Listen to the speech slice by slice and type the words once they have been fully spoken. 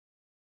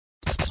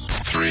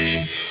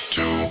3,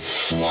 2, 1.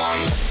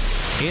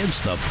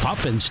 It's the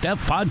Puff and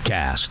Steph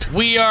podcast.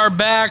 We are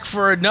back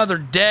for another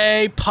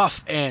day.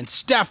 Puff and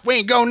Steph. We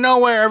ain't going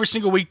nowhere every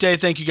single weekday.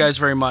 Thank you guys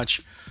very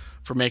much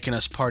for making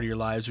us part of your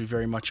lives. We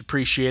very much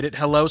appreciate it.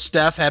 Hello,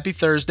 Steph. Happy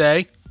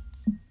Thursday.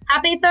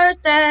 Happy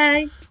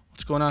Thursday.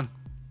 What's going on?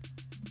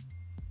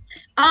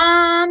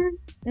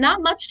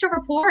 Not much to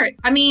report.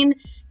 I mean,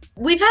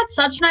 we've had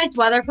such nice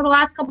weather for the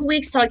last couple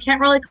weeks, so I can't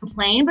really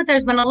complain, but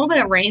there's been a little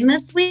bit of rain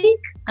this week.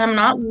 I'm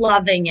not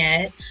loving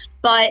it,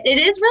 but it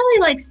is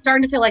really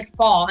starting to feel like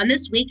fall. And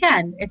this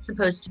weekend, it's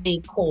supposed to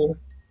be cool.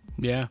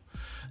 Yeah.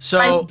 So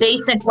nice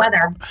basic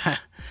weather.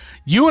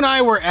 You and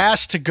I were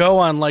asked to go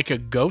on a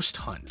ghost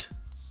hunt.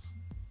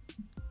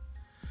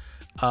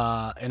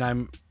 And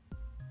I'm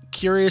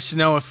curious to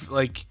know if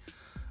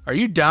are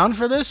you down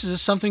for this? Is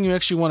this something you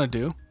actually want to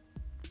do?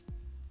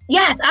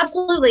 Yes,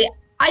 absolutely.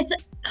 I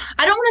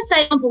don't want to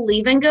say I don't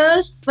believe in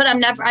ghosts, but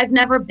I've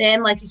never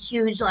been a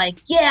huge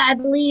yeah, I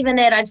believe in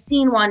it, I've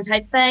seen one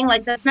type thing.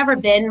 That's never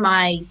been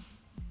my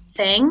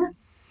thing.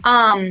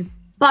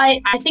 But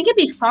I think it'd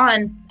be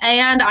fun,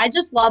 and I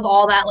just love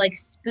all that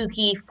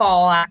spooky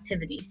fall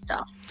activity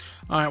stuff.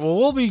 All right, well,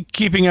 we'll be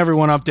keeping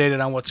everyone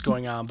updated on what's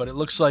going on, but it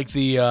looks like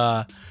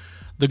the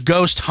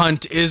ghost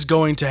hunt is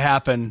going to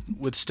happen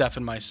with Steph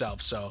and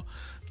myself, so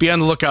be on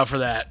the lookout for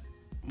that.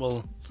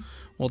 We'll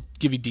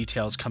give you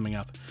details coming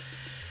up.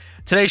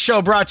 Today's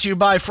show brought to you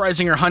by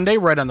Freisinger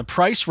Hyundai, right on the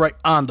price, right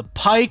on the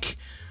pike.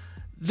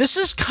 This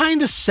is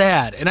kind of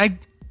sad, and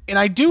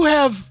I do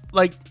have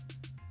an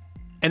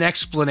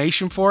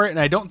explanation for it, and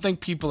I don't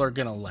think people are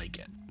gonna like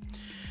it.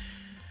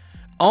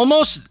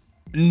 Almost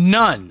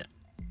none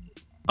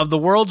of the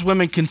world's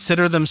women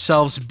consider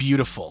themselves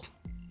beautiful.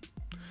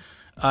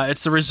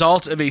 It's the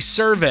result of a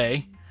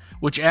survey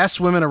which asked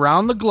women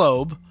around the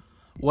globe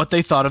what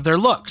they thought of their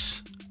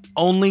looks.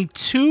 Only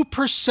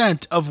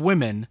 2% of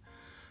women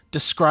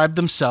describe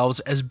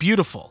themselves as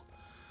beautiful.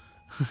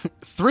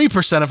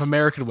 3% of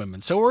American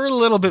women. So we're a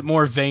little bit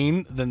more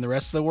vain than the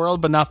rest of the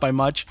world, but not by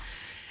much.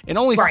 And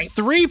only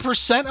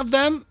 3% of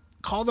them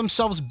call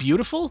themselves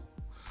beautiful?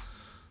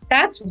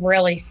 That's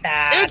really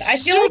sad. It's I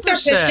feel like they're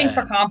super fishing sad.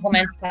 for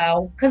compliments,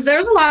 though, because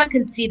there's a lot of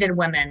conceited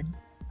women.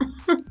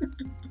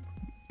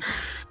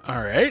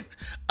 All right.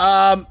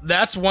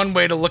 That's one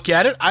way to look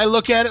at it. I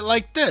look at it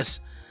like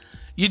this.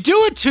 You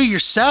do it to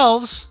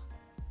yourselves.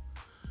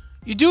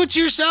 You do it to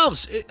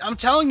yourselves. I'm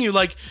telling you,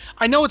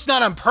 I know it's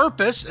not on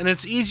purpose, and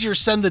it's easier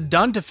said than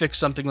done to fix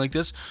something like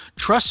this.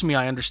 Trust me,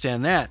 I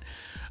understand that.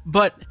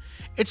 But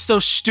it's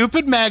those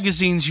stupid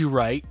magazines you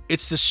write.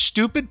 It's the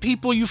stupid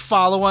people you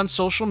follow on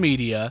social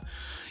media.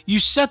 You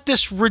set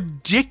this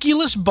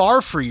ridiculous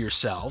bar for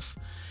yourself.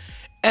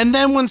 And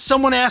then when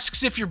someone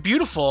asks if you're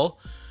beautiful,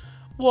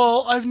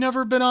 well, I've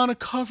never been on a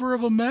cover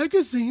of a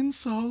magazine,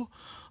 so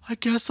I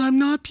guess I'm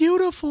not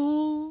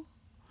beautiful.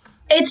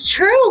 It's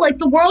true.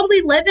 The world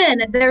we live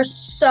in, there's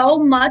so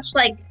much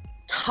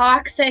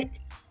toxic,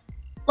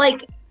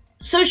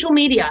 social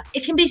media.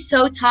 It can be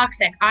so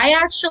toxic. I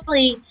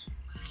actually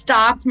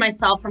stopped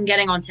myself from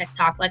getting on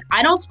TikTok.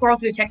 I don't scroll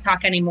through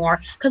TikTok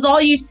anymore because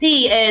all you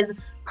see is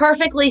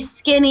perfectly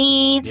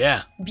skinny,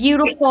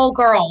 beautiful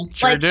girls.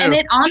 Sure do. And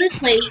it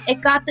honestly,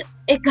 it got to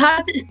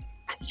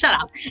shut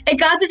up. It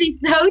got to be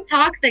so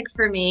toxic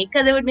for me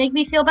because it would make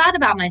me feel bad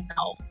about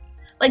myself.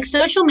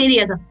 Social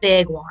media is a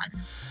big one.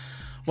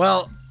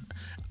 Well,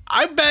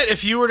 I bet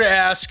if you were to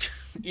ask,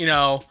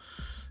 the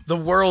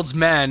world's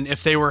men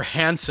if they were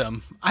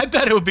handsome, I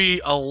bet it would be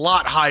a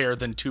lot higher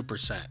than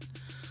 2%.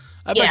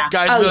 I bet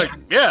guys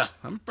would be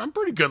I'm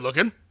pretty good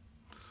looking.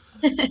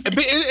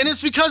 And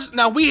it's because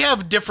now we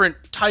have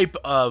different type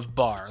of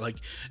bar.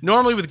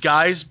 Normally with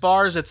guys'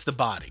 bars, it's the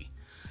body.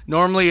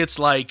 Normally it's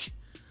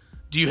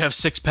do you have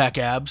 6-pack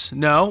abs?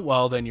 No?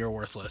 Well, then you're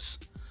worthless.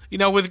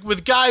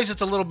 With guys,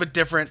 it's a little bit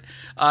different.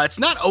 It's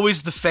not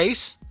always the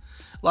face.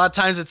 A lot of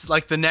times it's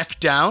the neck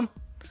down.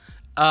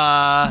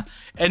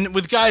 And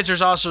with guys,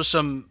 there's also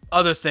some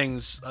other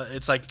things.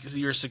 It's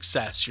your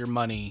success, your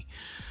money,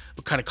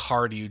 what kind of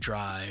car do you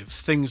drive,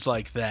 things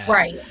like that.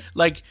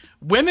 Right.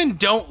 Women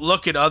don't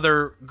look at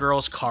other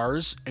girls'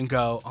 cars and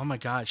go, oh my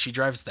God, she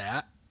drives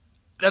that?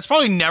 That's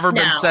probably never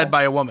been said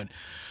by a woman.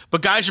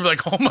 But guys should be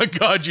like, oh my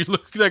God, you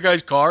look at that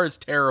guy's car? It's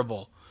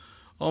terrible.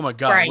 Oh my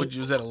God, right.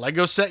 Was that a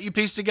Lego set you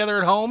pieced together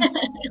at home?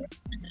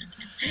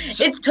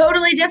 It's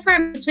totally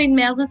different between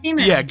males and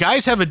females. Yeah,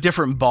 guys have a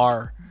different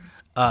bar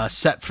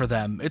set for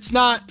them. It's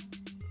not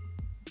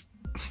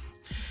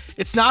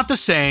the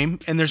same,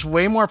 and there's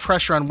way more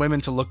pressure on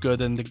women to look good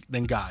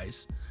than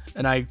guys.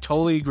 And I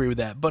totally agree with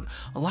that. But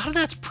a lot of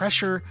that's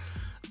pressure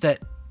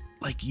that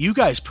you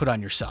guys put on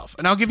yourself.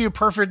 And I'll give you a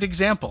perfect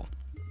example.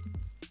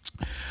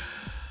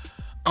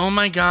 Oh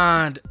my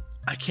God,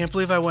 I can't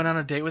believe I went on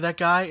a date with that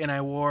guy and I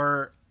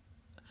wore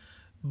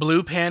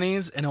blue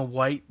panties and a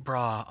white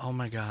bra. Oh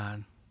my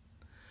God.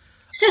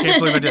 I can't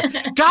believe I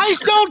did. Guys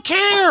don't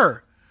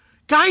care.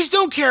 Guys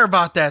don't care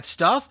about that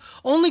stuff.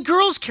 Only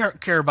girls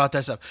care about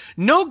that stuff.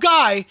 No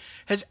guy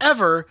has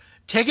ever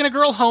taken a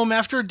girl home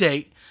after a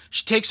date.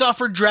 She takes off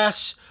her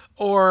dress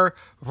or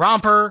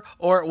romper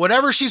or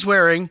whatever she's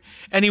wearing,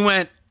 and he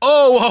went,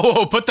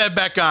 oh, put that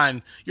back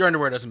on. Your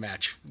underwear doesn't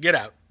match. Get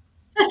out.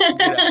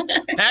 Get out.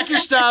 Pack your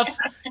stuff.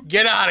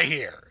 Get out of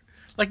here.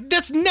 Like,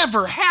 that's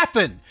never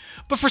happened.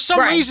 But for some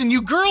reason,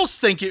 you girls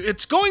think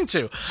it's going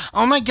to.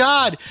 Oh, my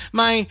God.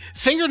 My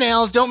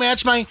fingernails don't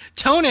match my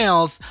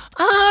toenails.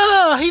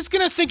 Oh, he's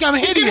going to think I'm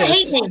hideous.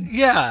 He's gonna hate me.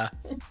 Yeah.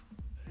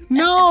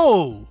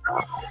 No.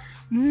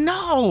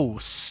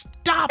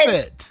 Stop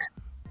it.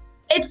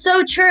 It's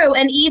so true.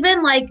 And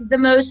even, like, the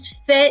most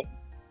fit,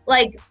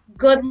 like,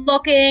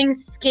 good-looking,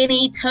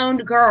 skinny,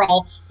 toned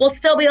girl will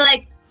still be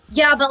like,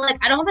 yeah, but, like,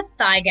 I don't have a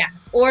thigh gap.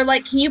 Or,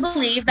 like, can you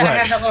believe that I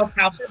have that little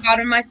pouch out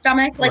in my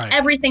stomach? Like,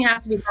 everything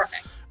has to be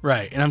perfect.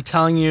 Right. And I'm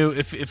telling you,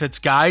 if it's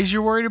guys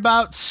you're worried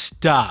about,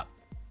 stop.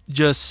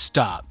 Just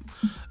stop.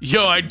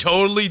 Yo, I'd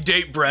totally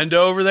date Brenda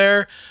over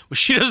there. Well,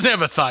 she doesn't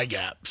have a thigh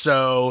gap.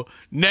 So,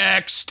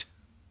 next.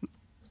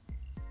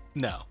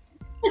 No.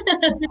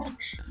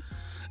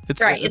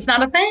 It's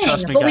not a thing.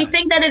 Trust me, but guys. we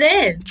think that it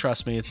is.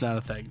 Trust me, it's not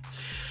a thing.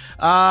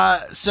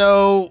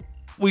 So,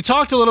 we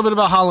talked a little bit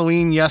about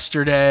Halloween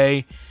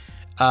yesterday.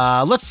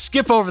 Let's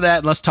skip over that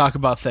and let's talk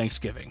about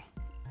Thanksgiving.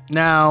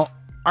 Now,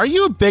 are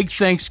you a big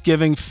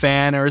Thanksgiving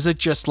fan, or is it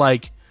just a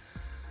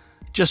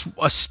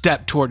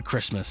step toward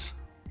Christmas?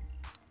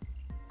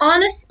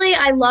 Honestly,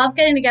 I love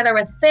getting together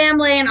with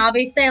family, and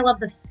obviously I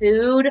love the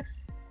food.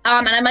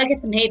 And I might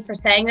get some hate for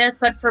saying this,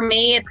 but for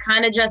me, it's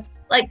kind of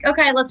just like,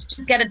 okay, let's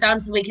just get it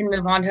done so we can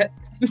move on to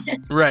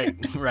Christmas.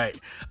 Right.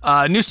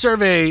 A new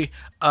study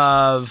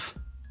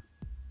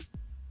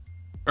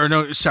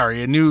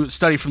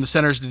from the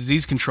Centers for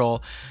Disease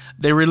Control.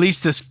 They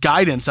released this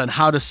guidance on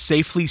how to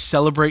safely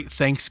celebrate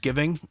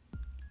Thanksgiving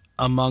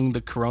among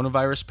the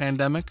coronavirus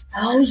pandemic.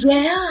 Oh,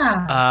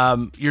 yeah.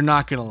 You're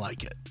not going to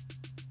like it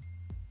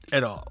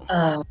at all.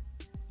 Oh.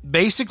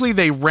 Basically,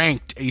 they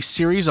ranked a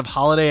series of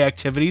holiday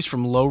activities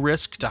from low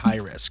risk to high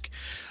risk.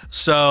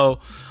 So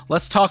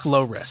let's talk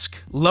low risk.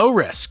 Low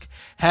risk,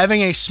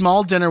 having a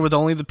small dinner with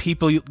only the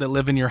people that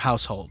live in your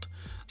household.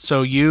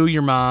 So you,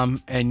 your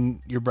mom, and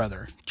your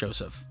brother,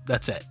 Joseph.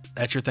 That's it.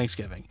 That's your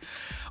Thanksgiving.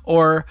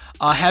 Or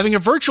having a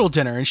virtual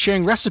dinner and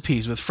sharing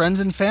recipes with friends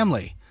and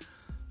family.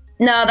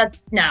 No.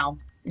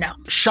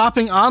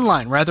 Shopping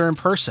online rather in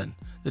person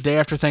the day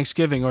after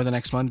Thanksgiving or the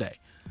next Monday.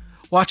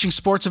 Watching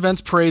sports events,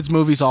 parades,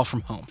 movies, all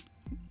from home.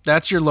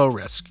 That's your low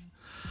risk.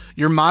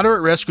 Your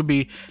moderate risk would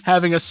be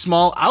having a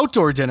small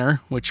outdoor dinner,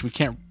 which we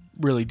can't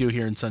really do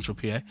here in Central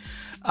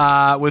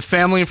PA, with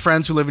family and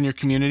friends who live in your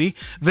community,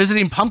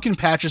 visiting pumpkin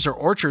patches or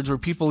orchards where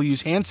people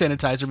use hand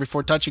sanitizer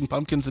before touching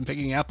pumpkins and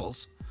picking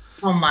apples.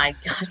 Oh my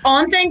gosh.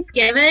 On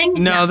Thanksgiving?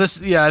 No,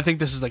 I think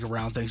this is like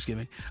around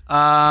Thanksgiving.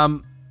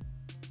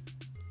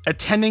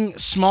 Attending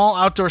small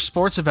outdoor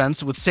sports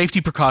events with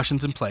safety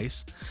precautions in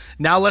place.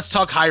 Now let's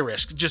talk high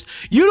risk.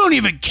 You don't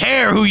even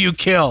care who you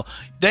kill.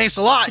 Thanks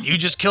a lot. You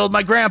just killed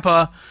my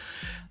grandpa.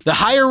 The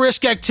higher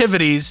risk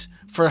activities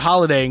for a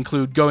holiday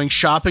include going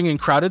shopping in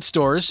crowded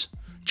stores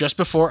just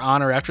before,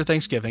 on, or after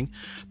Thanksgiving,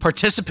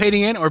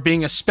 participating in or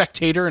being a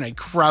spectator in a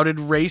crowded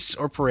race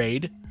or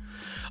parade,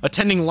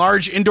 attending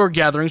large indoor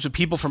gatherings with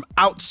people from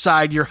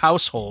outside your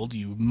household,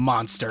 you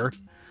monster.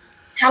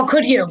 How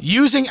could you?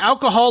 Using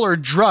alcohol or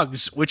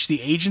drugs, which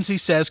the agency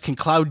says can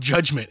cloud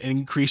judgment and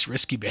increase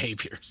risky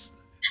behaviors.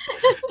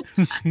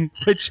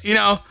 Which,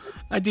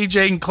 I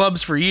DJ in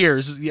clubs for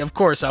years. Of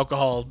course,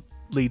 alcohol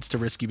leads to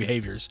risky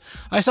behaviors.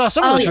 I saw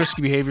some of those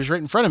risky behaviors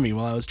right in front of me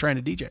while I was trying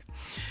to DJ.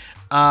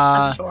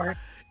 I'm sure.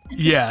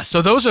 Yeah,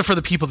 so those are for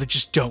the people that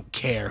just don't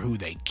care who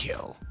they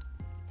kill.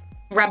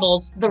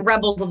 Rebels, the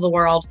rebels of the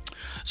world.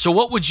 So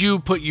what would you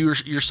put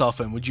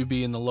yourself in? Would you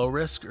be in the low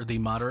risk or the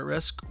moderate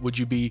risk? Would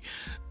you be,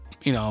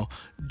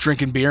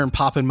 drinking beer and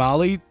popping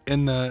Molly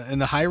in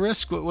the high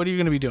risk? What are you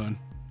going to be doing?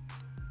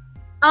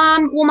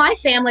 Well, my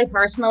family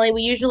personally,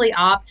 we usually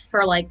opt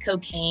for like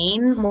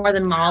cocaine more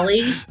than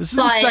Molly. This is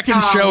the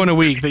second show in a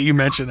week that you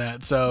mentioned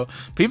that, so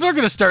people are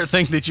going to start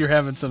thinking that you're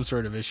having some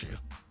sort of issue.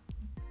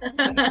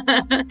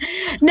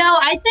 No,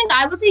 I think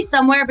I would be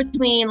somewhere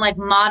between like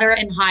moderate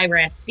and high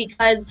risk,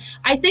 because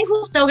I think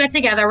we'll still get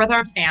together with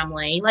our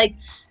family. Like,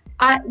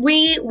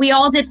 we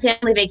all did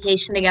family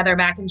vacation together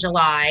back in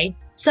July,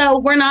 so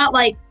we're not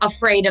like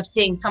afraid of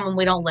seeing someone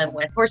we don't live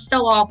with. We're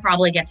still all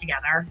probably get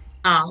together.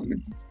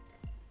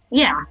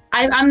 Yeah,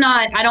 I'm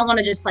not. I don't want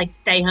to just like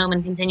stay home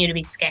and continue to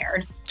be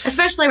scared,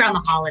 especially around the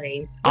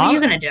holidays. What are you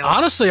gonna do?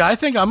 Honestly, I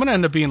think I'm gonna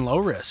end up being low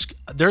risk.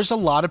 There's a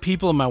lot of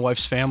people in my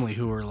wife's family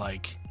who are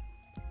like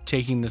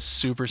taking this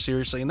super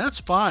seriously, and that's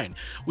fine.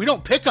 We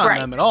don't pick on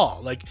them at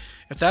all. Like,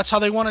 if that's how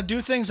they want to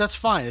do things, that's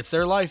fine. It's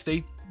their life.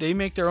 They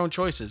make their own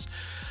choices.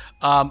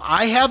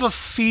 I have a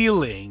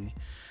feeling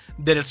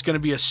that it's going to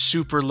be a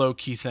super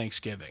low-key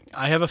Thanksgiving.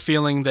 I have a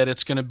feeling that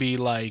it's going to be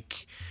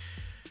like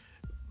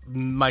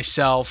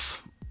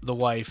myself, the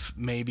wife,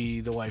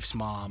 maybe the wife's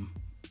mom,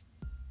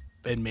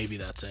 and maybe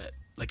that's it.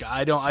 Like,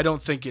 I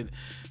don't think it.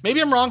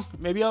 Maybe I'm wrong.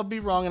 Maybe I'll be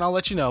wrong, and I'll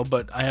let you know.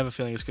 But I have a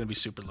feeling it's going to be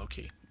super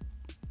low-key.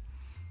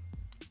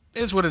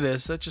 It is what it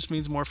is. That just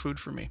means more food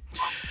for me.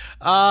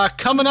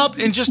 Coming up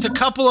in just a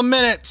couple of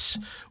minutes,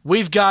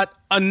 we've got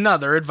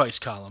another advice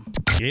column.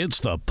 It's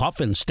the Puff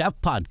and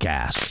Steph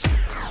Podcast.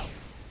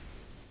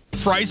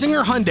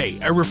 Freisinger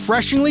Hyundai, a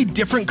refreshingly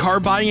different car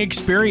buying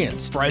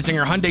experience.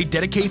 Freisinger Hyundai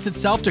dedicates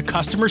itself to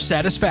customer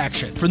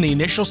satisfaction. From the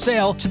initial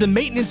sale to the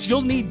maintenance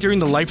you'll need during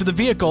the life of the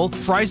vehicle,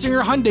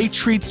 Freisinger Hyundai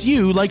treats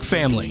you like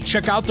family.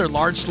 Check out their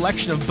large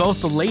selection of both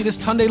the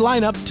latest Hyundai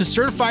lineup to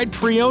certified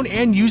pre-owned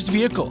and used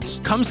vehicles.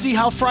 Come see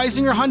how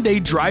Freisinger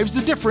Hyundai drives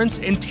the difference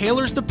and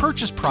tailors the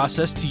purchase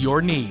process to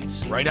your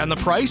needs. Right on the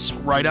price,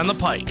 right on the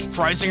pike.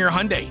 Freisinger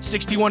Hyundai,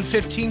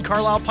 6115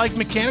 Carlisle Pike,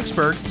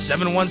 Mechanicsburg,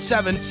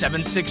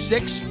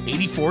 717-766-8422.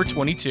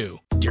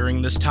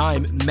 During this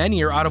time,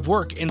 many are out of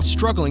work and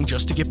struggling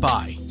just to get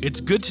by.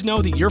 It's good to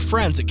know that your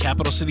friends at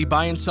Capital City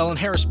Buy and Sell in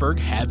Harrisburg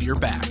have your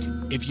back.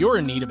 If you're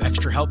in need of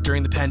extra help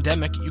during the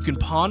pandemic, you can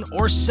pawn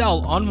or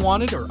sell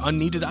unwanted or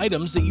unneeded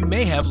items that you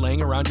may have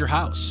laying around your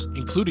house,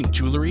 including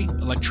jewelry,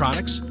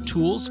 electronics,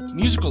 tools,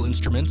 musical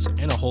instruments,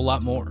 and a whole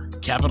lot more.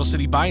 Capital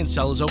City Buy and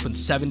Sell is open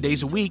 7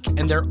 days a week,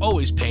 and they're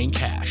always paying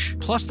cash.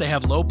 Plus, they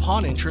have low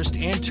pawn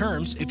interest and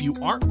terms if you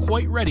aren't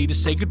quite ready to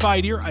say goodbye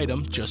to your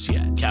item just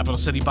yet. Capital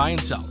City Buy and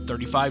Sell,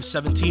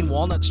 3517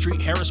 Walnut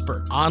Street,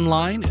 Harrisburg.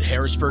 Online at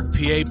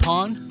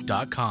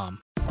harrisburgpapawn.com.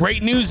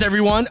 Great news,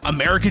 everyone!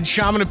 American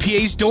Shaman of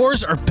PA's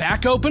doors are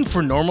back open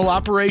for normal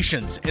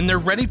operations, and they're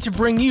ready to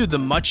bring you the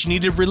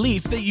much-needed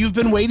relief that you've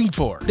been waiting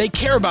for. They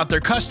care about their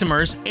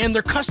customers, and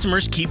their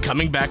customers keep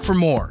coming back for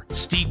more.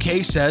 Steve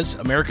K says,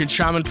 American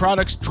Shaman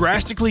products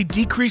drastically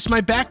decrease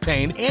my back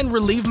pain and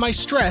relieve my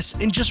stress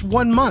in just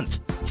 1 month.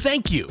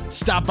 Thank you.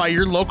 Stop by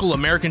your local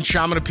American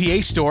Shaman of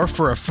PA store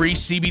for a free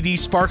CBD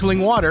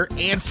sparkling water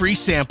and free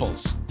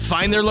samples.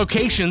 Find their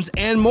locations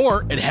and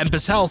more at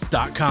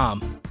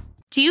hempushealth.com.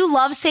 Do you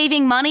love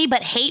saving money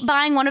but hate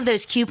buying one of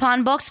those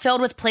coupon books filled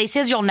with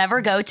places you'll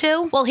never go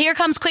to? Well, here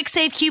comes Quick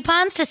Save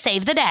Coupons to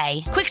save the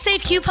day. Quick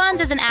Save Coupons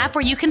is an app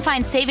where you can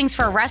find savings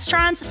for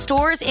restaurants,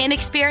 stores, and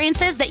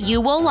experiences that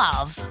you will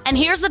love. And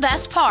here's the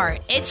best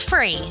part. It's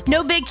free.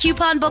 No big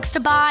coupon books to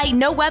buy,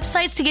 no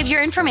websites to give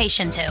your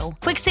information to.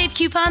 Quick Save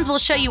Coupons will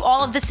show you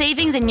all of the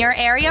savings in your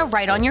area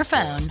right on your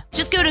phone.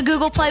 Just go to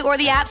Google Play or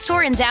the App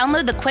Store and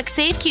download the Quick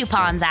Save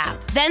Coupons app.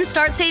 Then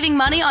start saving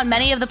money on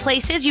many of the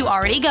places you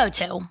already go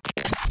to.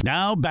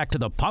 Now back to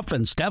the Puff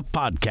and Steph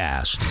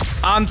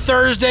Podcast. On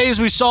Thursdays,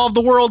 we solve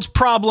the world's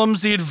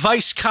problems. The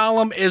advice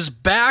column is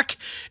back.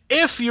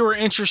 If you're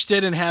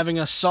interested in having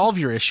us solve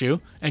your issue,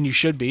 and you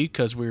should be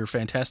because we're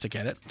fantastic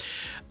at it,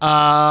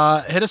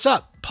 hit us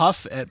up,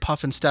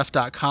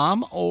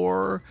 puff@puffandsteph.com,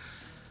 or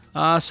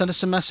send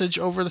us a message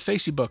over the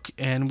Facebook,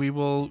 and we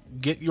will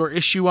get your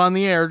issue on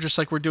the air, just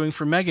like we're doing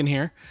for Megan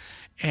here.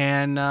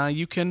 And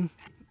you can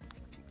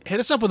hit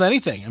us up with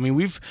anything. I mean,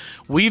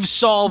 we've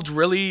solved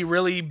really,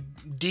 really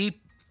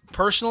deep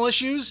personal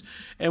issues,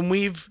 and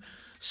we've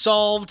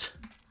solved,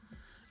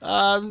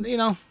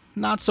 not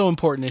so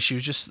important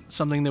issues, just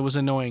something that was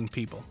annoying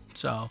people.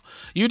 So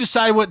you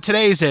decide what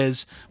today's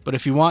is, but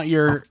if you want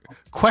your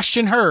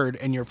question heard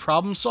and your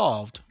problem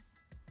solved,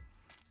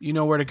 you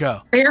know where to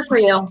go. We're here for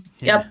you.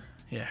 Yeah. Yep.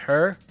 Yeah,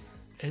 her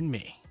and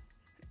me.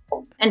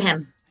 And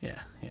him. Yeah.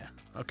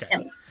 Okay.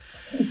 Him.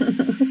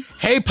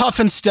 Hey, Puff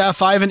and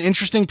Steph, I have an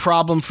interesting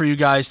problem for you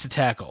guys to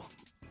tackle.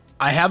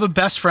 I have a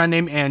best friend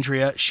named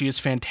Andrea. She is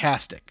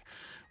fantastic.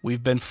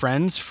 We've been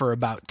friends for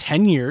about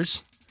 10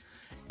 years,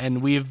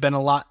 and we've been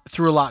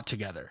through a lot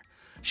together.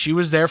 She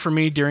was there for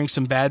me during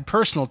some bad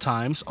personal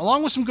times,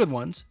 along with some good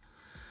ones.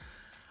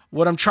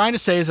 What I'm trying to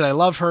say is that I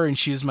love her, and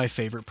she is my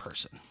favorite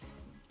person.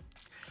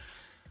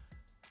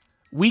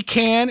 We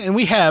can and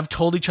we have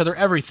told each other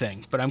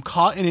everything, but I'm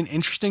caught in an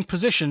interesting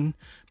position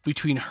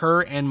between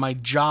her and my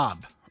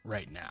job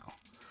right now.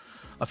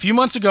 A few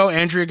months ago,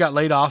 Andrea got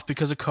laid off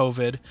because of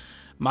COVID.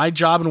 My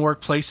job and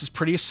workplace is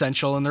pretty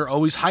essential, and they're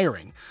always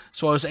hiring.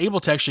 So I was able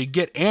to actually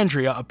get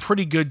Andrea a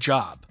pretty good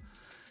job.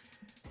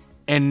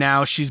 And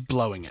now she's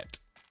blowing it.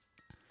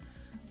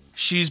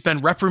 She's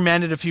been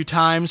reprimanded a few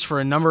times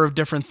for a number of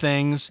different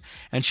things,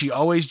 and she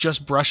always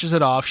just brushes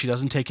it off. She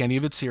doesn't take any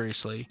of it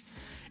seriously.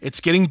 It's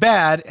getting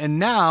bad, and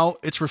now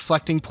it's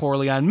reflecting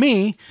poorly on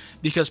me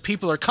because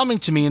people are coming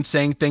to me and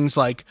saying things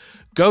like,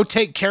 go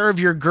take care of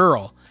your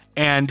girl,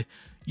 and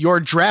your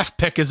draft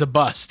pick is a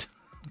bust.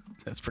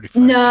 That's pretty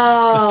funny.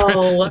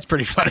 No. That's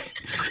pretty funny.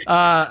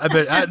 I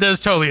bet there's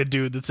totally a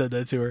dude that said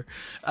that to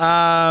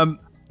her.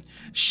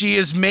 She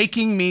is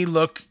making me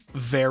look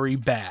very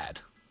bad.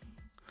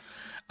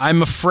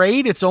 I'm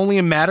afraid it's only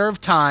a matter of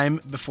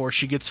time before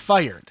she gets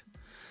fired.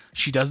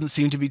 She doesn't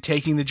seem to be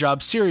taking the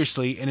job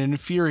seriously, and it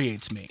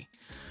infuriates me.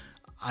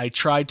 I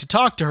tried to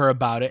talk to her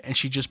about it, and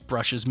she just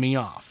brushes me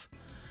off.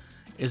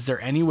 Is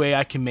there any way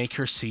I can make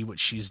her see what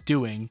she's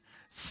doing?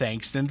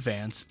 Thanks in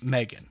advance,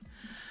 Megan.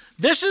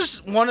 This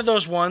is one of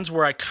those ones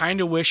where I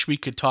kind of wish we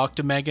could talk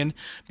to Megan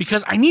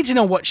because I need to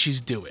know what she's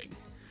doing.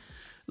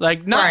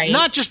 Like,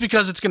 not just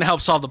because it's going to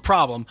help solve the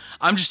problem.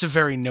 I'm just a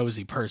very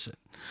nosy person.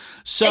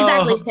 So,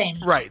 exactly same.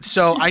 Right.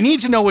 So I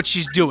need to know what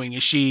she's doing.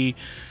 Is she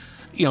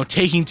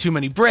taking too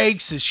many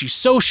breaks? Is she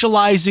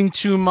socializing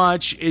too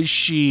much? Is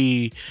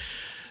she,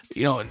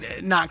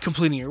 not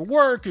completing her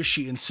work? Is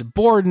she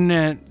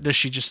insubordinate? Does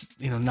she just,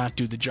 not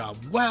do the job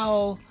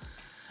well?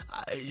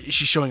 Is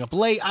she showing up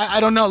late? I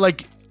don't know.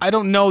 Like, I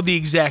don't know the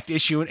exact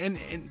issue. And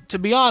to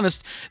be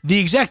honest, the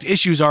exact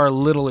issues are a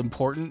little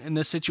important in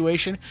this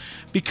situation,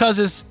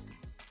 because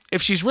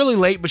if she's really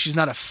late, but she's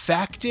not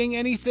affecting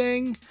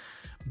anything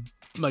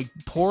like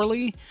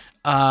poorly,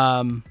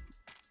 then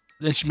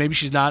maybe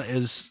she's not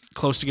as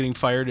close to getting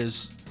fired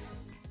as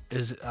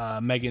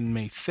Megan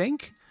may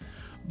think.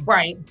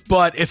 Right.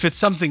 But if it's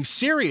something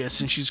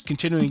serious and she's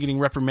continuing getting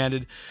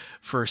reprimanded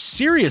for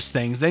serious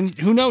things, then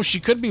who knows? She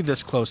could be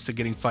this close to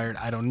getting fired.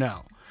 I don't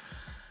know.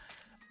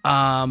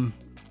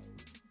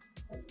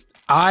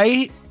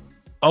 I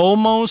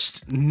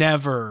almost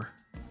never,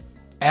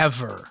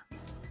 ever,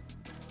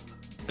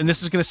 and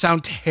this is going to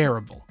sound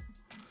terrible,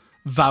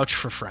 vouch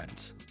for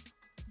friends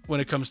when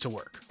it comes to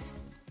work.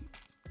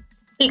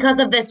 Because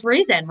of this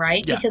reason,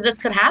 right? Yeah. Because this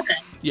could happen.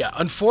 Yeah.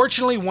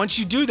 Unfortunately, once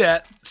you do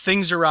that,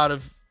 things are out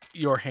of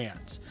your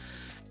hands.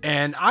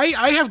 And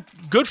I have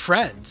good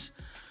friends,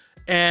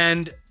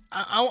 and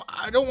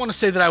I don't want to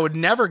say that I would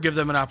never give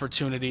them an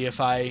opportunity if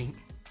I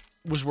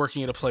was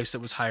working at a place that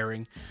was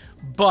hiring,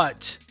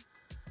 but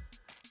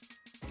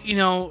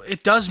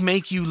it does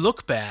make you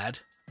look bad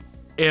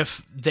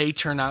if they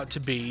turn out to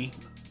be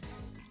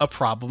a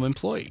problem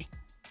employee.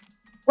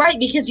 Right,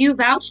 because you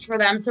vouched for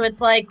them, so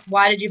it's like,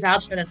 why did you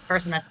vouch for this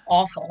person? That's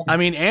awful. I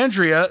mean,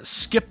 Andrea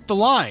skipped the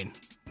line.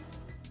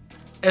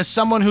 As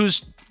someone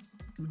who's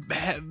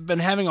been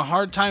having a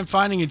hard time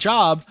finding a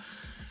job,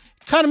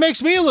 kind of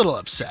makes me a little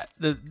upset.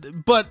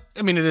 But,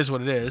 I mean, it is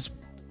what it is.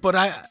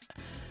 But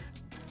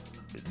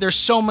there's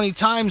so many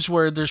times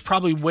where there's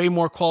probably way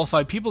more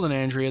qualified people than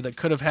Andrea that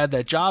could have had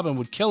that job and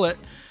would kill it.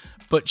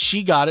 But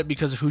she got it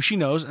because of who she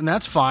knows, and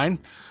that's fine.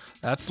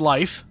 That's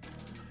life.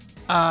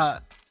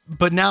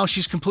 But now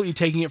she's completely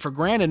taking it for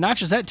granted. Not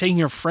just that, taking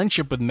her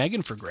friendship with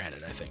Megan for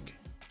granted, I think.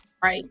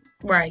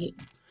 Right.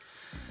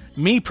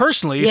 Me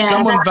personally, if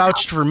someone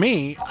vouched for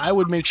me, I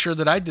would make sure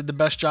that I did the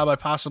best job I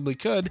possibly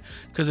could,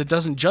 because it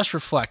doesn't just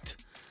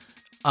reflect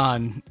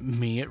on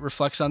me, it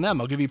reflects on them.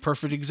 I'll give you a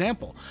perfect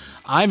example.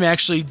 I'm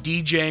actually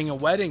DJing a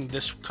wedding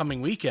this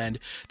coming weekend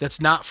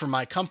that's not for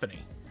my company.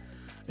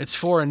 It's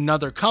for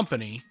another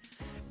company,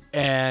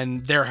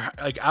 and they're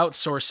like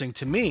outsourcing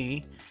to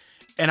me.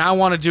 And I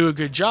want to do a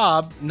good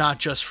job, not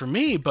just for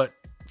me, but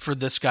for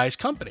this guy's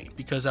company,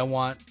 because I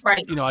want,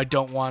 I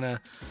don't want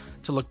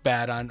to look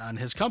bad on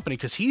his company,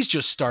 because he's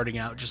just starting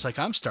out, just like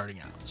I'm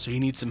starting out. So he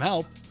needs some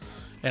help,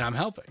 and I'm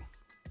helping.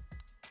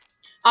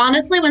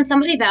 Honestly, when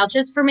somebody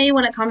vouches for me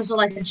when it comes to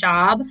like a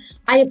job,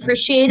 I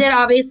appreciate it,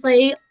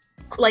 obviously,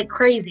 like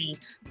crazy.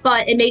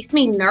 But it makes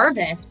me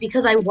nervous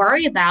because I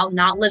worry about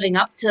not living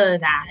up to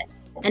that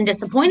and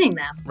disappointing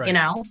them,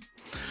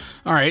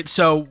 All right,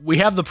 so we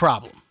have the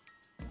problem.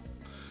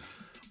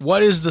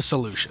 What is the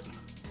solution?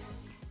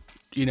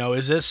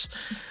 Is this,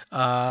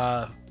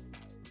 does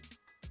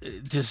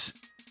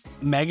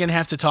Megan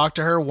have to talk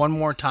to her one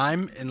more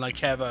time and like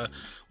have a,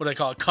 what do I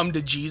call it, come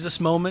to Jesus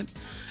moment,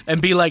 and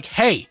be like,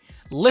 hey,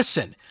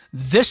 listen,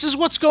 this is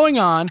what's going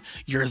on.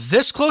 You're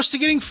this close to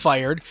getting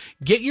fired.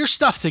 Get your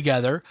stuff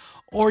together,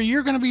 or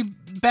you're going to be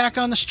back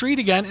on the street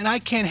again, and I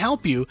can't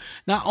help you.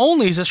 Not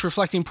only is this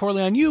reflecting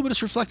poorly on you, but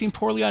it's reflecting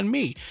poorly on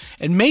me.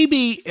 And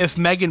maybe if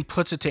Megan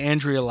puts it to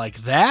Andrea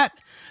like that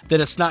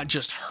it's not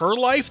just her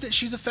life that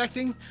she's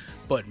affecting,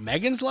 but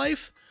Megan's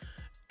life,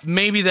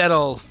 maybe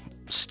that'll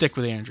stick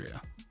with Andrea.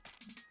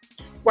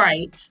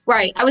 Right.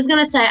 I was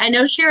going to say, I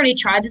know she already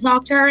tried to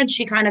talk to her and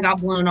she kind of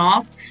got blown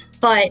off,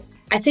 but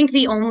I think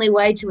the only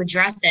way to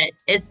address it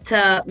is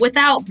to,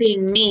 without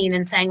being mean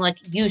and saying like,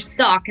 you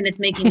suck and it's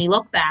making me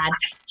look bad,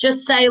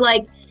 just say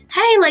like,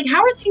 hey, like,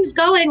 how are things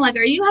going? Like,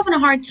 are you having a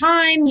hard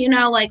time?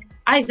 Like,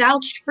 I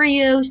vouched for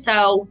you,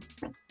 so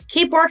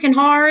keep working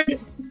hard.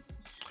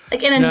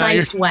 Like in a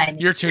nice way.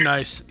 You're too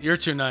nice.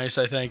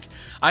 I think.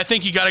 I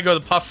think you got to go the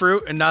Puff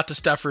route and not the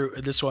Steph route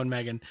at this one,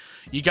 Megan.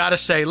 You got to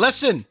say,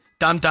 listen,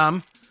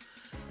 dum-dum.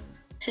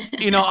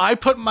 I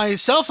put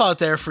myself out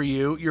there for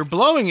you. You're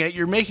blowing it.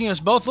 You're making us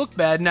both look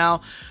bad.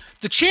 Now,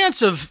 the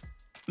chance of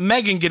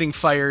Megan getting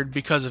fired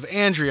because of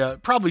Andrea,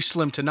 probably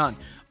slim to none.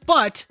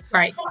 But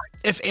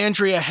if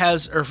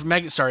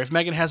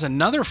Megan has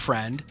another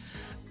friend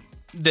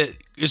that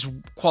is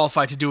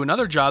qualified to do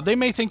another job, they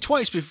may think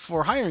twice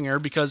before hiring her,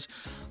 because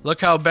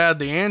look how bad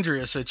the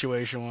Andrea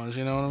situation was.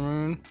 You know what I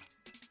mean?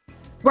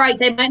 Right.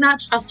 They might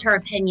not trust her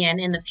opinion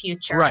in the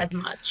future as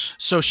much.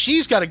 So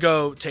she's got to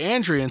go to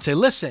Andrea and say,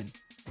 listen,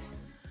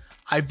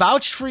 I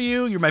vouched for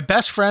you. You're my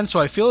best friend, so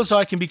I feel as though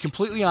I can be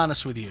completely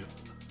honest with you.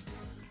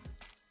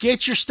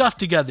 Get your stuff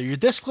together. You're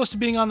this close to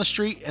being on the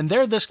street, and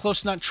they're this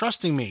close to not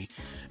trusting me.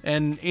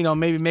 And,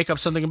 maybe make up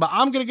something about,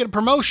 I'm going to get a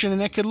promotion,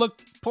 and it could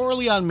look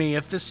poorly on me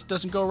if this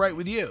doesn't go right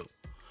with you.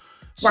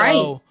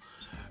 So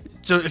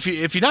if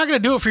you're not going to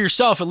do it for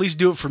yourself, at least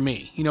do it for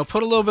me.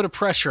 Put a little bit of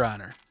pressure on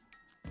her.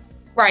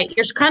 Right.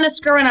 You're kind of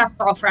screwing up,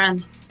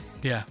 girlfriend.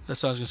 Yeah,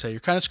 that's what I was going to say. You're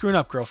kind of screwing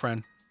up,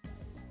 girlfriend.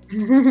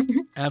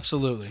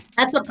 Absolutely.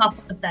 That's what Puff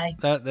would say.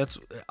 That's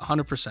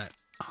 100%.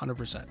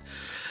 100%.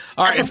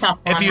 All right. That's a tough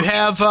one. If you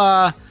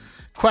have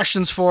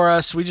questions for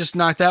us, we just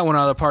knocked that one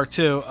out of the park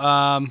too.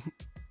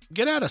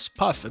 Get at us,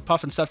 Puff at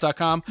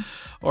puffandsteph.com,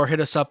 or hit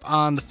us up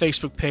on the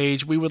Facebook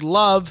page. We would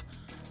love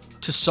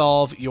to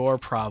solve your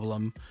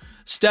problem.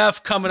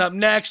 Steph, coming up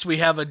next, we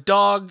have a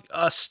dog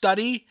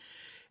study.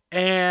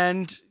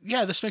 And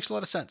yeah, this makes a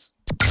lot of sense.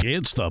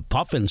 It's the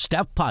Puff and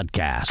Steph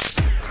Podcast.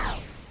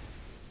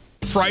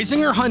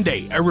 Freisinger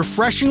Hyundai, a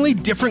refreshingly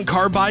different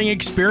car buying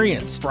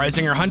experience.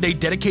 Freisinger Hyundai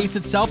dedicates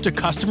itself to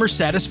customer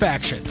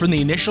satisfaction. From the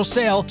initial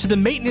sale to the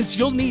maintenance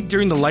you'll need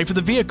during the life of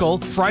the vehicle,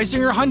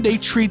 Freisinger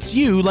Hyundai treats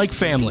you like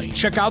family.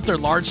 Check out their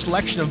large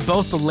selection of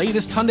both the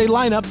latest Hyundai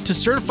lineup to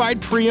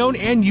certified pre-owned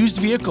and used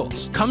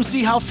vehicles. Come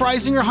see how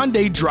Freisinger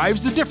Hyundai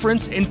drives the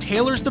difference and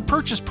tailors the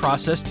purchase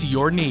process to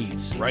your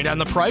needs. Right on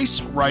the price,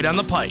 right on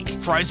the pike.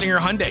 Freisinger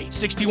Hyundai,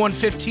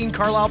 6115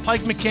 Carlisle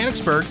Pike,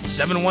 Mechanicsburg,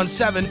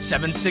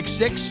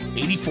 717-766-8422.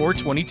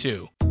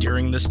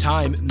 During this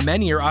time,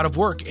 many are out of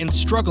work and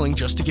struggling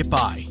just to get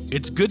by.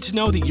 It's good to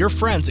know that your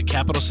friends at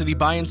Capital City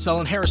Buy and Sell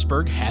in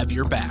Harrisburg have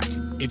your back.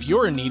 If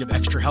you're in need of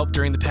extra help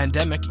during the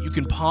pandemic, you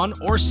can pawn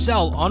or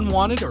sell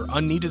unwanted or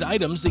unneeded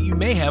items that you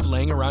may have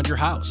laying around your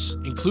house,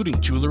 including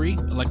jewelry,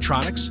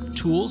 electronics,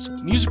 tools,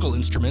 musical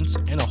instruments,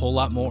 and a whole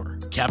lot more.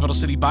 Capital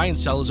City Buy and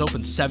Sell is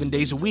open 7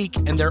 days a week,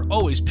 and they're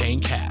always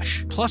paying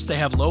cash. Plus, they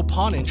have low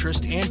pawn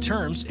interest and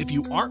terms if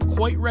you aren't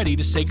quite ready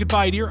to say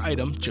goodbye to your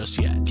item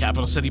just yet.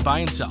 Capital City Buy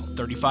and Sell,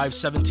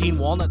 3517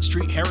 Walnut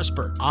Street,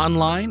 Harrisburg.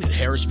 Online at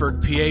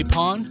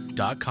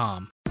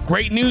harrisburgpapawn.com.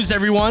 Great news,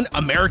 everyone!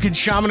 American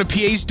Shaman of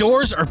PA's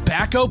doors are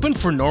back open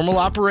for normal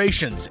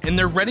operations, and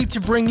they're ready to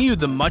bring you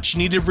the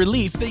much-needed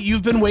relief that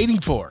you've been waiting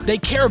for. They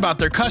care about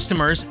their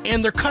customers,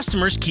 and their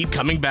customers keep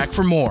coming back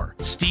for more.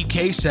 Steve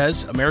K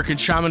says, American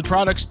Shaman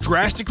products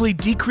drastically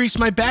decrease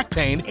my back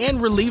pain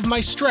and relieve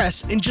my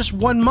stress in just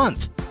 1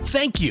 month.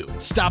 Thank you.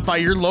 Stop by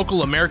your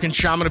local American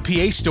Shaman of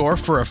PA store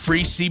for a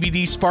free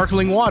CBD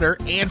sparkling water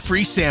and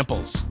free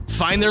samples.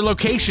 Find their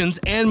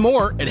locations and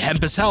more at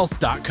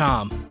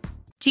hempushealth.com.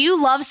 Do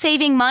you love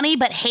saving money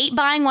but hate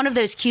buying one of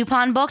those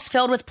coupon books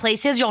filled with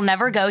places you'll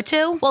never go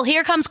to? Well,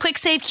 here comes Quick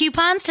Save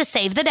Coupons to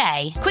save the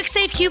day. Quick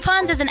Save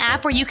Coupons is an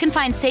app where you can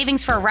find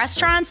savings for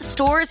restaurants,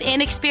 stores,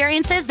 and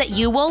experiences that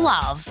you will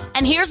love.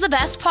 And here's the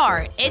best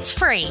part. It's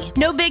free.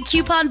 No big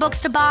coupon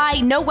books to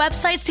buy, no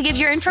websites to give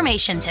your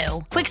information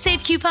to. Quick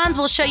Save Coupons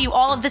will show you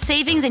all of the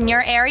savings in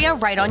your area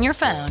right on your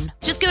phone.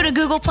 Just go to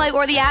Google Play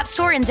or the App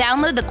Store and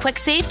download the Quick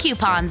Save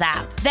Coupons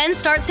app. Then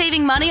start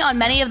saving money on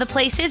many of the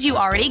places you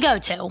already go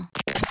to.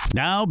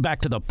 Now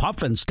back to the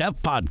Puff and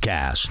Steph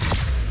Podcast.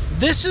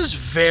 This is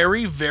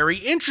very, very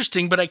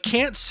interesting, but I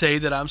can't say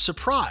that I'm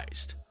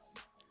surprised.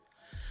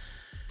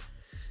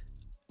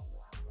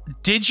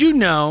 Did you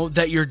know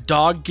that your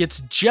dog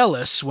gets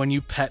jealous when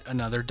you pet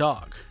another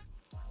dog?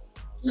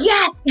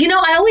 Yes.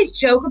 I always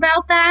joke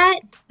about that,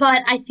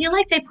 but I feel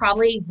like they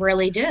probably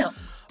really do.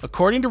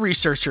 According to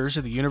researchers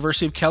at the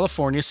University of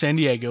California, San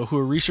Diego, who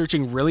are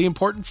researching really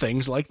important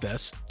things like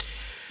this,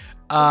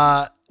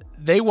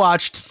 they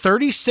watched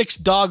 36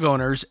 dog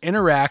owners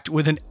interact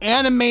with an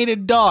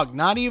animated dog,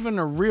 not even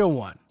a real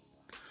one.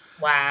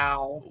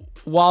 Wow.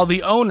 While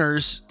the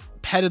owners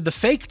petted the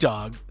fake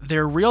dog,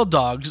 their real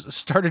dogs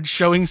started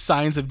showing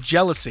signs of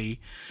jealousy,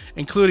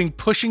 including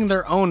pushing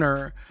their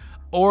owner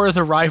or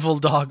the rival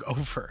dog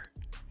over.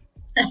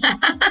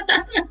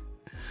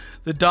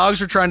 The dogs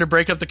were trying to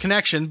break up the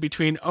connection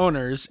between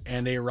owners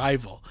and a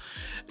rival.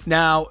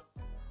 Now,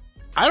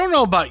 I don't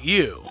know about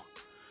you,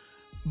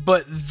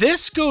 but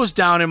this goes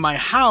down in my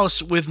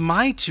house with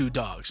my two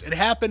dogs. It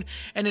happened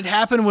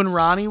when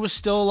Ronnie was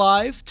still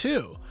alive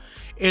too.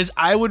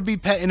 I would be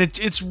and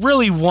it's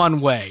really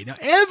one way. Now,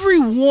 every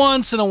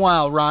once in a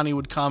while, Ronnie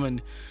would come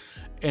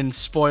and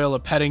spoil a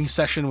petting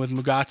session with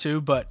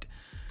Mugatu, but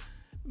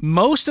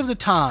most of the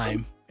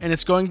time, and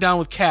it's going down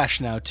with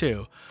Cash now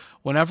too,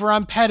 whenever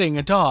I'm petting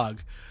a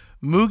dog,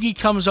 Moogie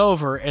comes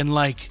over and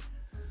like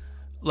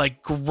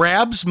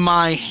grabs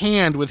my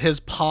hand with his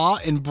paw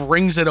and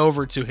brings it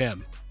over to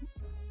him.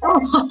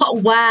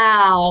 Oh,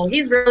 wow.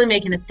 He's really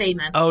making a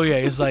statement. Oh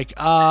yeah, he's like,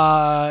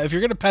 if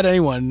you're gonna pet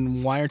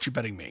anyone, why aren't you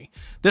petting me?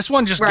 This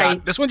one just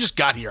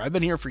got here. I've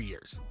been here for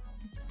years.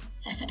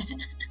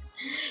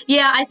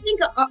 Yeah, I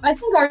think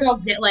our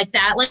dogs get like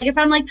that. Like if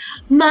I'm like,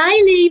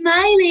 Miley,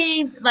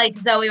 like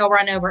Zoe will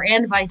run over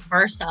and vice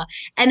versa.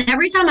 And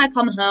every time I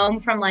come home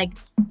from like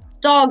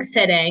dog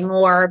sitting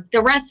or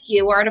the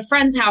rescue or at a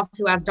friend's house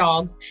who has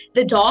dogs,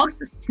 the dogs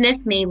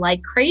sniff me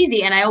like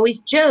crazy. And I always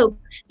joke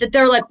that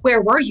they're like,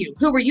 where were you?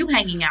 Who were you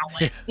hanging out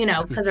with?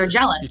 Because they're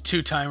jealous. You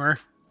two-timer.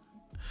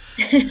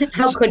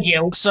 How could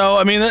you? So,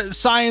 I mean, the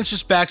science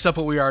just backs up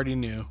what we already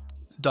knew.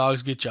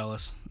 Dogs get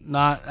jealous.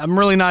 I'm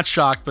really not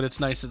shocked, but it's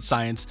nice that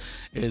science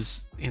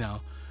is,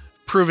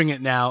 proving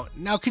it now.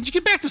 Now, could you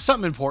get back to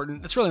something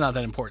important? It's really not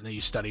that important that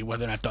you study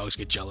whether or not dogs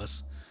get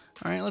jealous.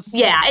 All right,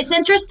 Yeah, it's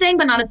interesting,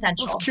 but not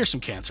essential. Let's cure some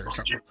cancer or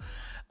something.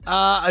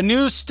 A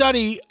new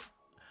study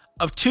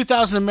of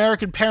 2,000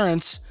 American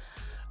parents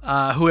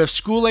who have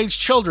school-age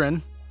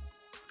children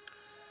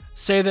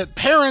say that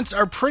parents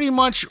are pretty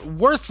much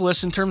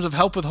worthless in terms of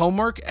help with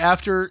homework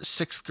after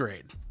 6th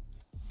grade.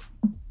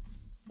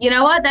 You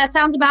know what? That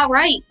sounds about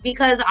right,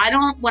 because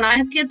when I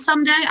have kids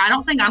someday, I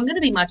don't think I'm going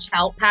to be much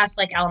help past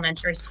like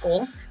elementary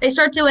school. They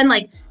start doing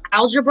like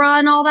algebra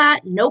and all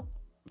that. Nope.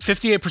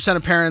 58%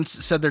 of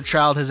parents said their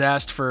child has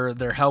asked for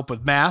their help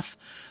with math.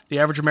 The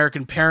average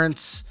American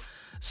parent's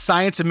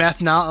science and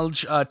math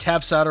knowledge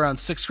taps out around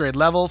 6th grade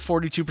level.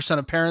 42%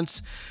 of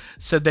parents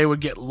said they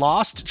would get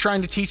lost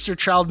trying to teach their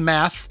child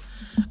math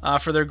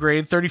for their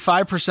grade.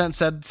 35%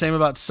 said the same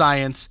about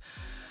science.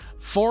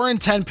 4 in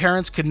 10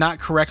 parents could not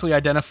correctly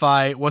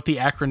identify what the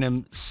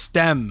acronym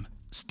STEM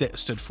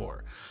stood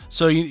for.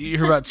 So you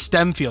hear about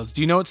STEM fields.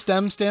 Do you know what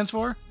STEM stands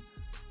for?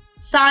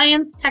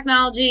 Science,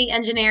 technology,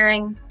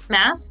 engineering,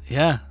 math.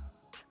 Yeah.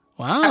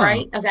 Wow. All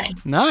right. Okay.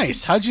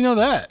 Nice. How'd you know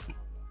that?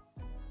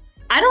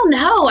 I don't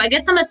know. I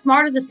guess I'm as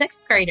smart as a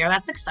 6th grader.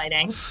 That's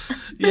exciting.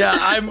 Yeah,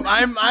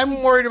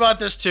 I'm worried about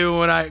this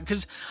too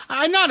because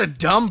I'm not a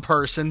dumb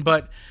person,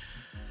 but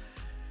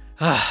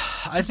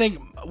I think,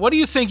 what do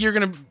you think you're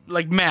going to,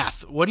 like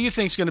math, what do you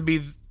think is going to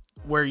be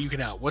where you can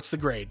help? What's the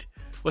grade?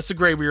 What's the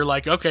grade where you're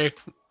like, okay.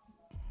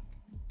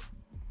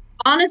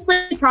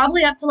 Honestly,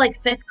 probably up to like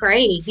 5th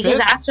grade, because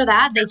after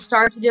that, they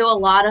start to do a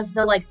lot of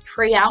the like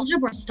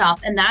pre-algebra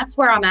stuff, and that's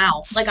where I'm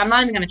out. Like, I'm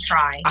not even going to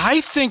try.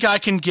 I think I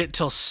can get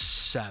till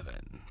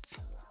 7th,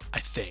 I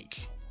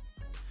think.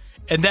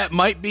 And that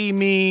might be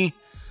me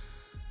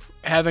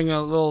having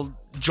a little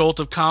jolt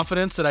of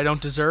confidence that I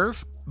don't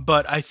deserve,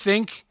 but I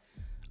think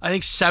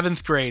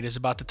 7th grade is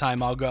about the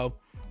time I'll go,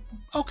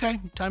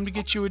 okay, time to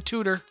get you a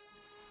tutor.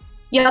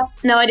 Yep,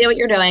 no idea what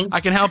you're doing.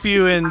 I can help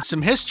you in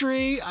some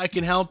history. I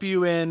can help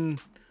you in,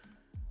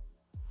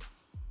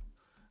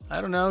 I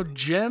don't know,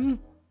 gym.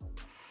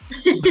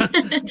 There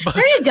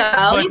you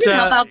go. You can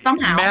help out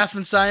somehow. Math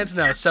and science,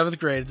 no, 7th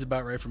grade is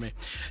about right for me.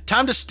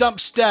 Time to stump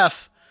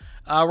Steph.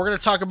 We're going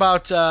to talk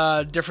about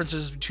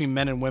differences between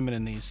men and women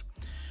in these.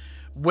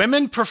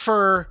 Women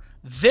prefer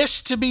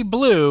this to be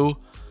blue,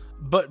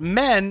 but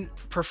men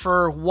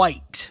prefer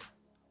white.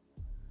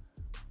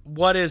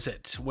 What is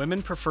it?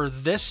 Women prefer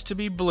this to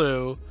be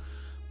blue,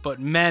 but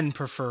men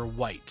prefer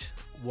white.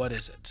 What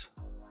is it?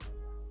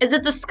 Is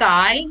it the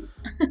sky?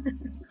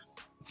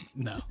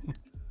 No.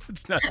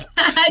 It's not.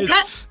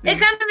 It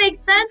kind of makes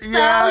sense,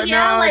 though. Yeah,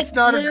 no, like it's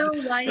not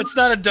blue, white. It's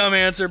not a dumb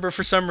answer, but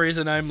for some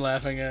reason I'm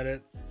laughing at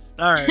it.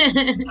 All right.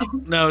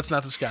 No, it's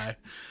not the sky.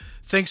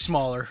 Think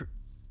smaller.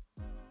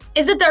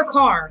 Is it their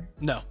car?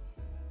 No.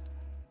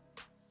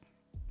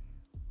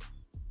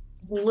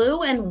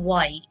 Blue and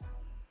white.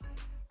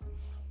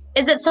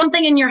 Is it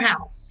something in your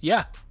house?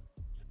 Yeah.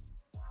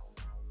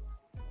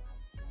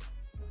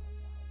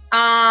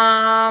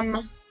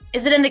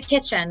 Is it in the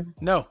kitchen?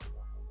 No.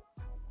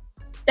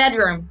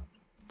 Bedroom?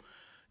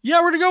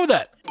 Yeah, we're gonna go with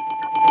that.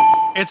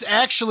 It's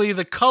actually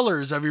the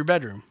colors of your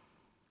bedroom.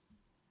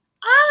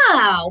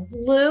 Oh,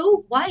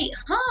 blue, white,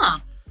 huh?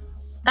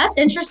 That's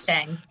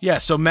interesting. Yeah,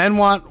 so men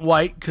want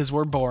white because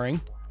we're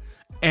boring,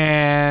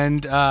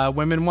 and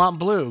women want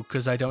blue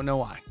because I don't know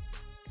why.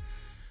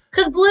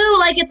 Because blue,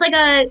 like, it's like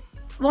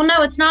well,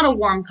 no, it's not a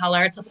warm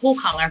color. It's a cool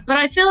color. But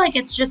I feel like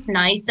it's just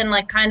nice and,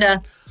 like, kind of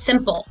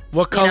simple.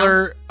 What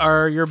color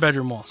are your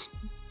bedroom walls?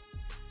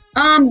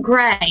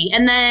 Gray.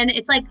 And then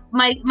it's like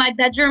my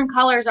bedroom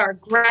colors are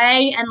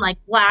gray and,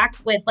 like, black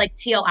with, like,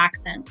 teal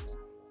accents.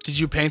 Did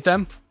you paint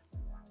them?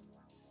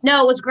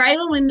 No, it was gray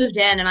when we moved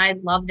in, and I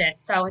loved it.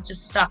 So it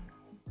just stuck.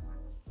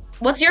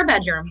 What's your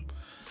bedroom?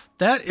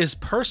 That is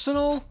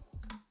personal.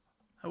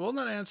 I will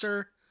not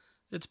answer.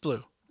 It's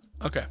blue.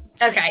 Okay.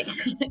 Okay.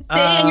 See,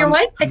 and your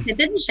wife picked it,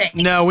 didn't she?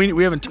 No,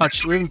 we haven't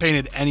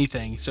painted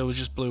anything, so it was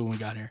just blue when we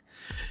got here.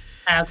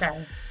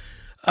 Okay.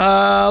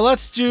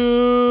 Let's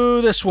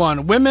do this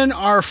one. Women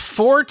are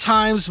 4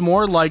 times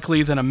more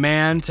likely than a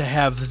man to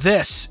have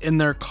this in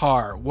their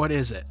car. What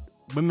is it?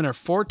 Women are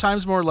 4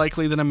 times more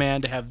likely than a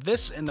man to have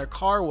this in their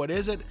car. What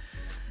is it?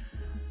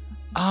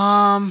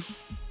 I'm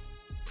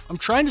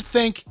trying to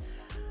think.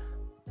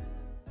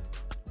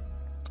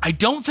 I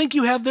don't think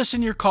you have this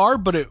in your car,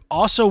 but it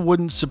also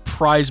wouldn't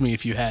surprise me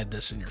if you had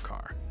this in your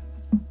car.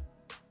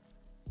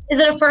 Is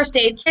it a first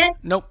aid kit?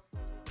 Nope.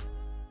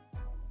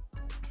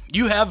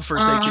 You have a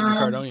first aid kit in your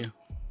car, don't you?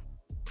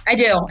 I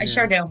do. I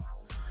sure do.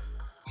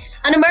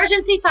 An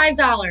emergency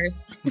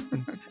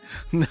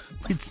 $5.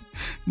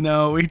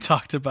 No, we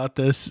talked about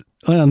this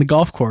on the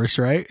golf course,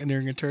 right? And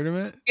during a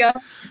tournament?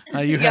 Yep.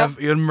 You have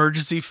an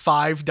emergency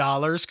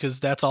 $5 because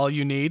that's all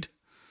you need.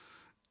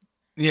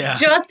 Yeah.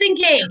 Just in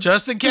case.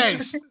 Just in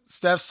case.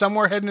 Steph's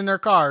somewhere hidden in their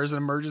car is an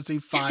emergency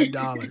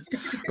 $5.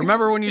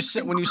 Remember when you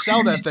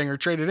sell that thing or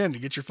trade it in to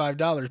get your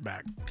 $5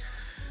 back.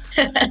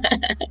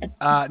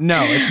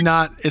 No, it's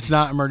not. It's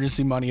not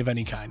emergency money of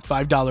any kind.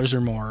 $5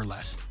 or more or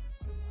less.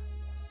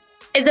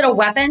 Is it a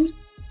weapon?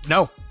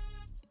 No.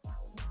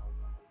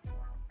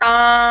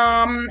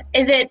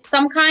 Is it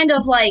some kind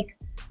of like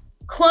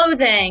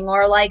clothing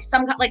or like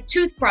like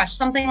toothbrush,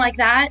 something like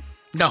that?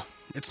 No,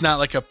 it's not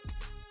like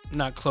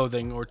not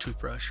clothing or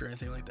toothbrush or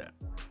anything like that.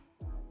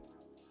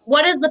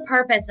 What is the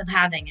purpose of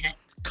having it?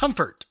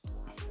 Comfort.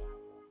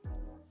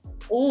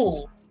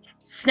 Ooh,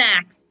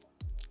 snacks.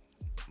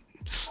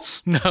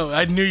 No,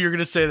 I knew you were going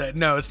to say that.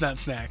 No, it's not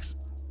snacks.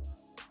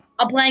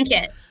 A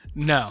blanket.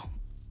 No.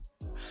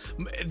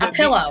 A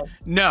pillow.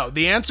 No,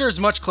 the answer is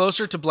much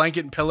closer to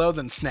blanket and pillow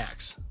than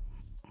snacks.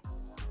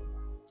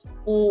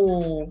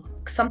 Ooh,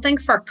 something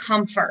for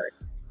comfort.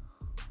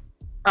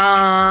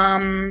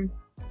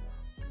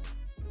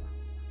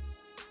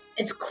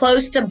 It's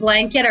close to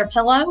blanket or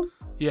pillow?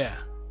 Yeah.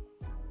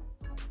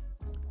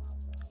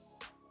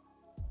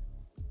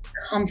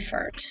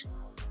 Comfort.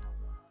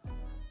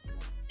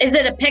 Is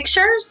it a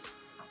pictures?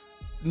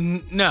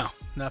 No,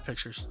 not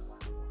pictures.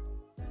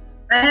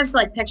 I have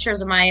like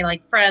pictures of my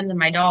like friends and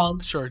my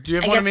dogs. Sure. Do you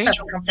have I one of guess me?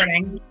 that's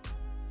comforting.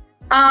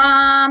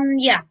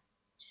 Yeah.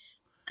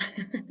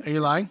 Are you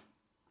lying?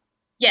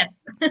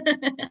 Yes. Okay.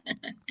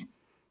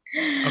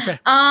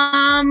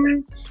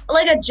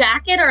 Like a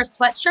jacket or a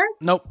sweatshirt?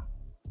 Nope.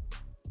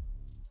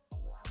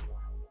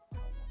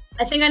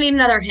 I think I need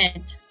another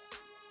hint.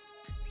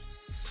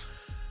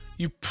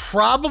 You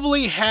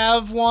probably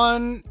have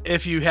one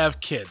if you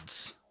have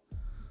kids.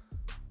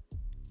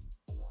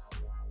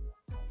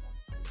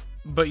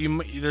 But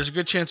there's a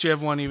good chance you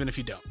have one even if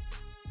you don't.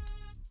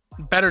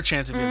 Better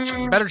chance if you have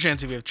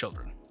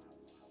children.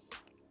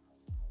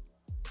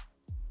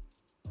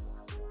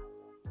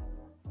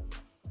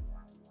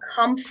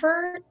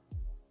 Comfort?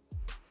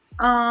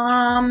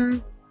 I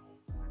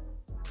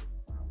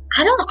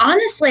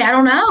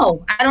don't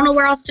know. I don't know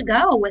where else to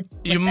go with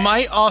You this.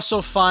 might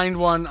also find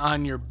one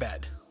on your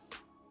bed.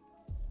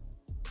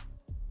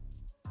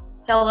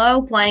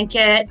 Pillow,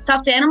 blanket,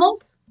 stuffed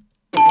animals?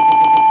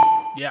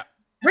 Yeah.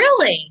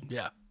 Really?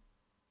 Yeah.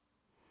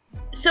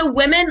 So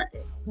women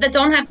that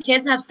don't have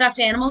kids have stuffed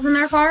animals in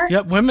their car?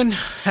 Yep. Women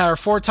are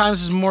 4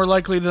 times as more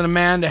likely than a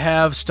man to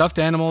have stuffed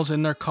animals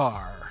in their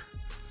car.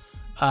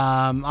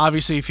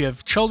 Obviously, if you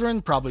have children,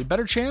 probably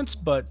better chance,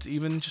 but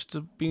even just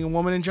being a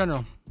woman in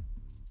general.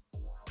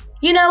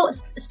 You know,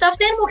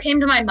 stuffed animal came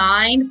to my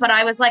mind, but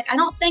I was like, I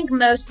don't think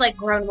most like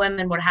grown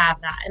women would have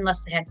that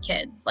unless they had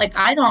kids. Like,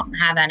 I don't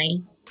have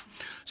any.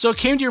 So it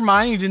came to your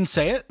mind and you didn't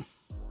say it?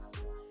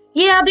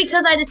 Yeah,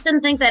 because I just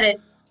didn't think that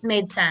it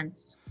made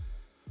sense.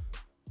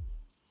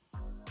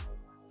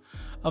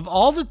 Of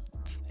all the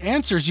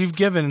answers you've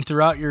given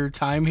throughout your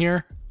time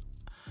here,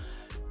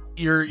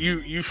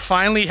 you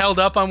finally held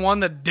up on one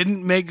that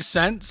didn't make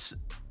sense.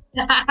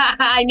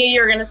 I knew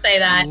you were going to say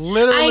that.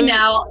 Literally I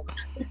know.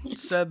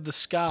 said the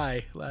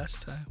sky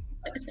last time.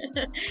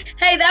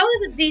 Hey, that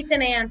was a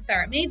decent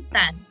answer. It made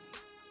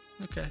sense.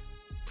 Okay.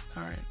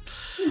 All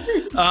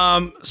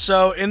right.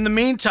 So in the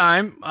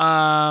meantime,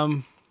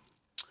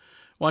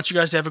 want you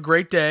guys to have a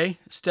great day.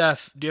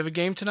 Steph, do you have a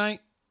game tonight?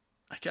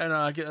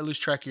 I lose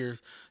track of your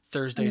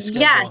Thursday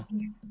schedule.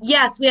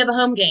 Yes, we have a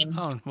home game.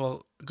 Oh,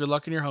 well, good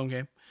luck in your home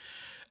game.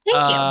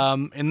 Thank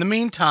you. In the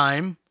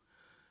meantime,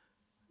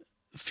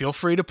 feel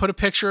free to put a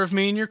picture of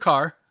me in your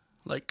car.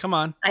 Like, come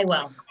on. I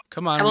will.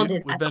 Come on. I will do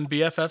that. We've been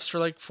BFFs for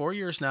like 4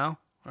 years now.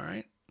 All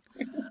right.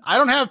 I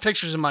don't have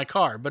pictures in my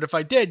car, but if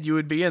I did, you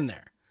would be in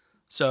there.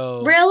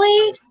 So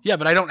Really? Yeah,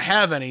 but I don't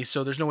have any,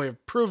 so there's no way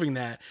of proving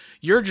that.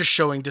 You're just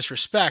showing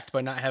disrespect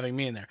by not having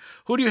me in there.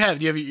 Who do you have?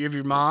 Do you have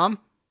your mom?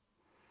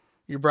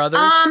 Your brothers?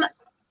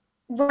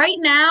 Right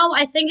now,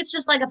 I think it's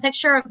just like a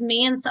picture of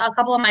me and a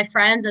couple of my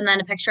friends, and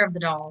then a picture of the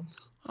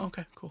dogs.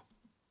 Okay, cool.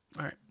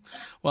 All right.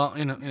 Well,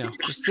 you know,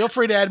 just feel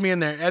free to add me in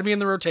there. Add me in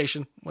the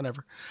rotation,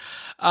 whatever.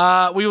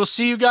 We will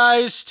see you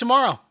guys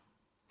tomorrow.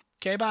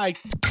 Okay, bye.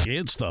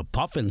 It's the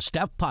Puff and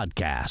Steph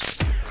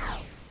Podcast.